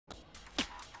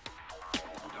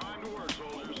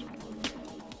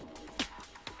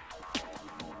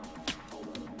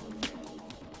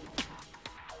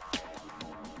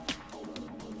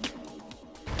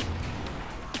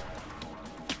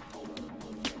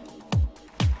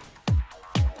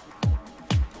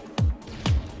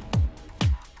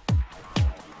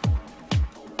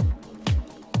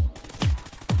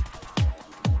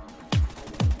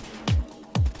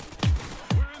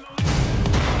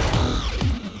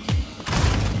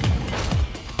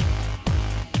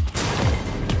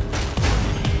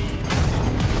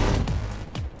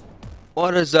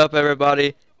What is up,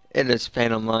 everybody? It is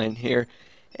Phantom Lion here,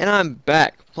 and I'm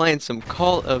back playing some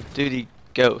Call of Duty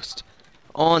Ghost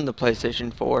on the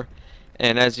PlayStation 4.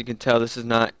 And as you can tell, this is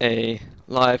not a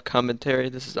live commentary,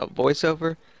 this is a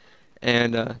voiceover.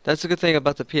 And that's a good thing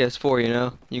about the PS4, you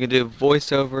know? You can do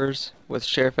voiceovers with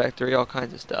Share Factory, all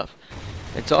kinds of stuff.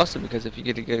 It's awesome because if you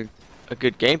get a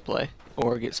good gameplay,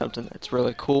 or get something that's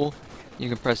really cool, you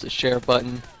can press the share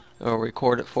button, or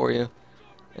record it for you.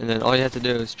 And then all you have to do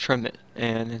is trim it,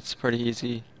 and it's pretty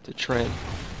easy to trim.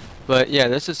 But yeah,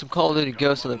 this is some Call of Duty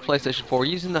Ghost on the PlayStation 4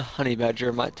 using the Honey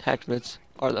Badger. My attachments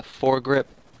are the foregrip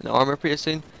and the armor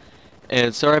piercing.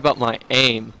 And sorry about my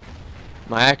aim.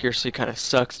 My accuracy kind of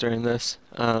sucks during this.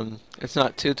 It's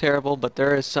not too terrible, but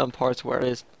there is some parts where it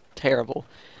is terrible.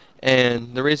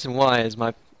 And the reason why is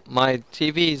my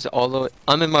TV's all the way,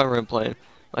 I'm in my room playing.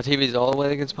 My TV's all the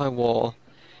way against my wall.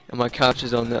 And my couch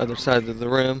is on the other side of the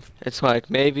room. It's like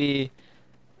maybe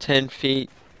 10 feet,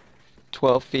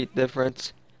 12 feet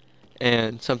difference.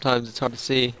 And sometimes it's hard to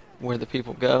see where the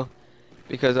people go.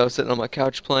 Because I was sitting on my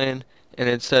couch playing, and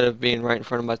instead of being right in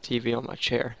front of my TV on my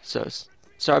chair. So,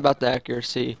 sorry about the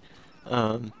accuracy.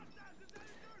 Going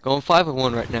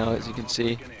 5-1 right now, as you can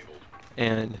see.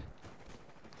 And,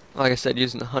 like I said,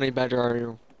 using the Honey Badger,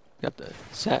 already got the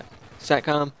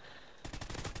SATCOM.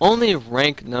 Only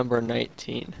rank number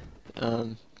 19.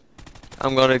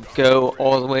 I'm gonna go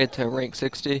all the way to rank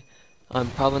 60.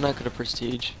 I'm probably not gonna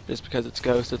prestige just because it's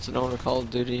Ghost. It's an older Call of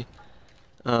Duty.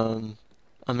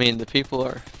 I mean, the people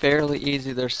are fairly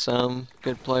easy. There's some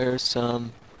good players,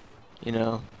 some, you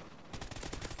know,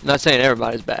 I'm not saying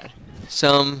everybody's bad.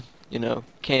 Some, you know,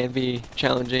 can be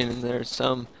challenging, and there's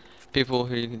some people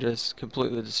who you can just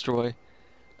completely destroy.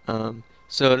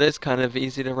 So it is kind of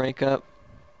easy to rank up,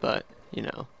 but you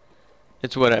know,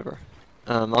 it's whatever.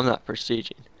 I'm not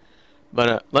prestiging.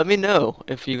 But let me know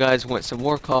if you guys want some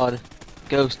more COD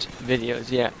Ghost videos.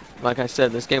 Yeah, like I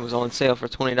said, this game was on sale for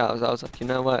 $20. I was like, you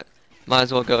know what? Might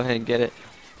as well go ahead and get it.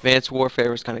 Advanced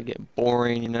Warfare was kind of getting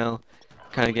boring, you know.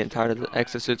 Kind of getting tired of the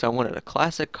exosuits. I wanted a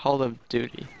classic Call of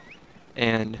Duty.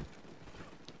 And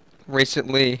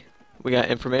recently, we got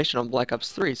information on Black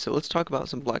Ops 3. So let's talk about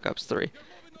some Black Ops 3.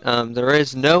 There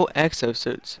is no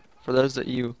exosuits. For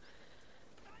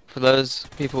those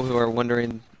people who are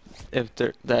wondering if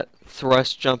that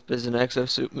thrust jump is an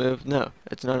exosuit move, no,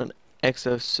 it's not an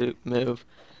exosuit move.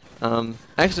 I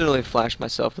accidentally flashed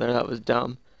myself there, that was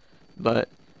dumb, but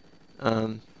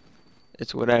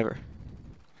it's whatever.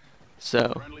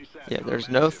 So yeah, there's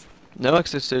no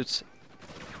exosuits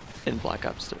in Black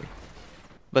Ops 3,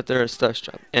 but there is thrust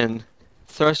jump. And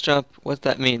thrust jump, what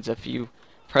that means, if you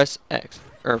press X,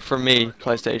 or for me,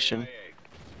 PlayStation,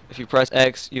 if you press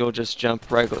X, you'll just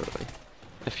jump regularly.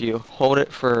 If you hold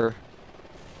it for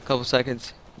a couple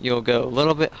seconds, you'll go a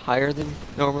little bit higher than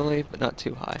normally, but not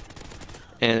too high.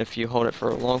 And if you hold it for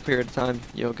a long period of time,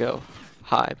 you'll go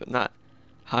high, but not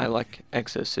high like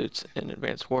exosuits in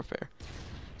Advanced Warfare.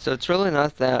 So it's really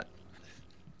not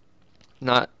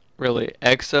really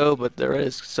exo, but there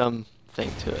is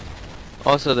something to it.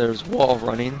 Also, there's wall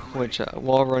running, which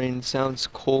wall running sounds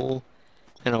cool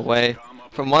in a way.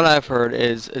 From what I've heard,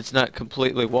 is it's not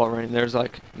completely wall running. There's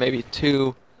like maybe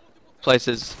 2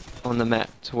 places on the map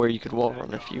to where you could wall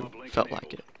run if you felt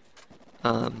like it.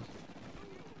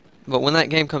 But when that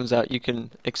game comes out, you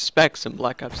can expect some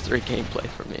Black Ops 3 gameplay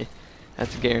from me.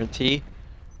 That's a guarantee.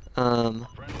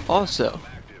 Also,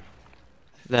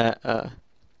 that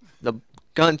the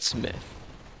gunsmith,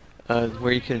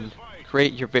 where you can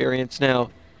create your variants. Now,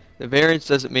 the variance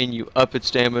doesn't mean you up its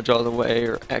damage all the way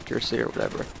or accuracy or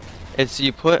whatever. It's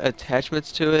you put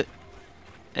attachments to it,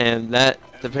 and that,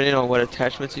 depending on what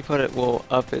attachments you put, it will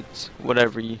up its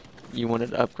whatever you want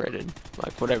it upgraded,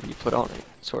 like whatever you put on it,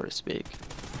 so to speak.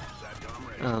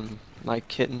 My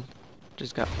kitten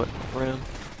just got put in the room.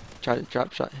 Tried to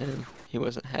drop shot him. He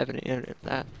wasn't having any of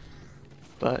that.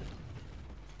 But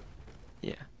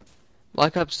yeah,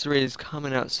 Black Ops 3 is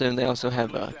coming out soon. They also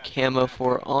have a camo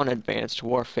for it on Advanced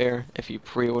Warfare if you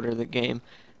pre-order the game.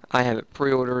 I haven't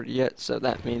pre-ordered yet, so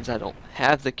that means I don't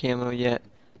have the camo yet,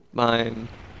 but I'm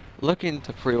looking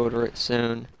to pre-order it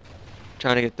soon.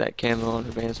 trying to get that camo on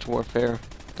Advanced Warfare.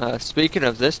 Speaking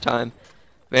of this time,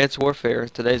 Advanced Warfare,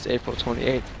 today's April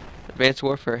 28th. Advanced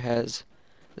Warfare has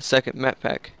the second map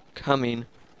pack coming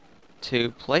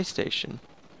to PlayStation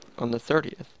on the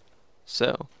 30th.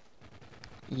 So,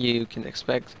 you can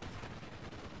expect,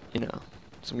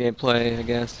 some gameplay, I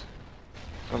guess,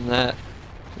 from that.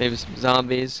 Maybe some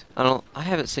zombies. I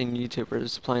haven't seen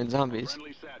YouTubers playing zombies,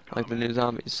 like the new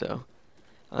zombies, so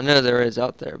I know there is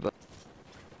out there, but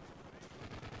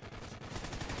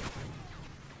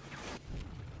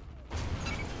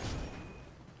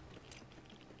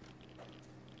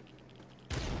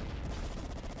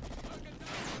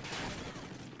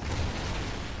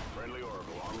Friendly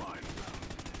Oracle online.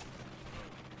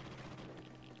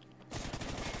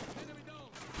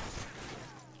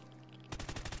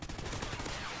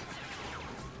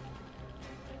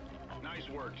 Nice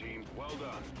work, team. Well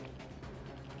done.